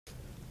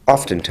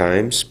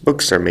Oftentimes,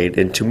 books are made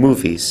into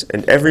movies,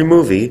 and every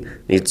movie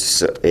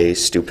needs a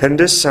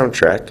stupendous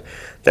soundtrack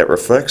that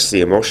reflects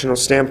the emotional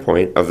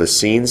standpoint of the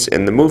scenes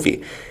in the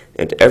movie.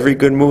 And every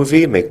good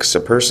movie makes a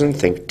person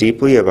think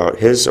deeply about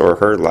his or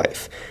her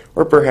life,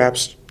 or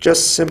perhaps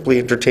just simply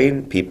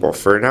entertain people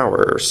for an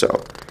hour or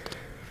so.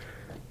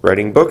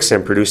 Writing books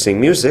and producing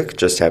music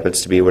just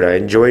happens to be what I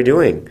enjoy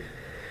doing.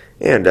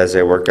 And as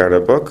I work on a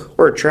book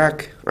or a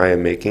track I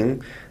am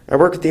making, I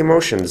work the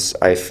emotions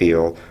I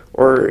feel,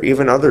 or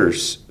even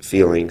others'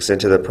 feelings,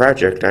 into the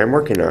project I am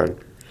working on.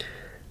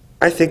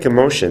 I think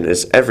emotion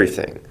is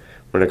everything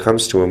when it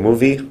comes to a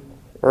movie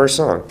or a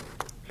song.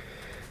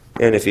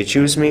 And if you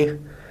choose me,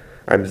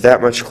 I'm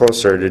that much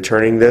closer to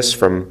turning this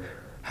from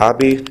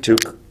hobby to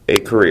a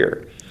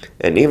career.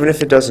 And even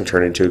if it doesn't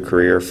turn into a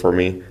career for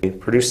me,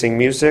 producing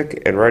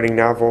music and writing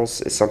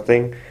novels is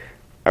something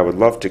I would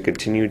love to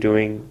continue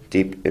doing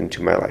deep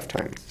into my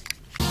lifetime.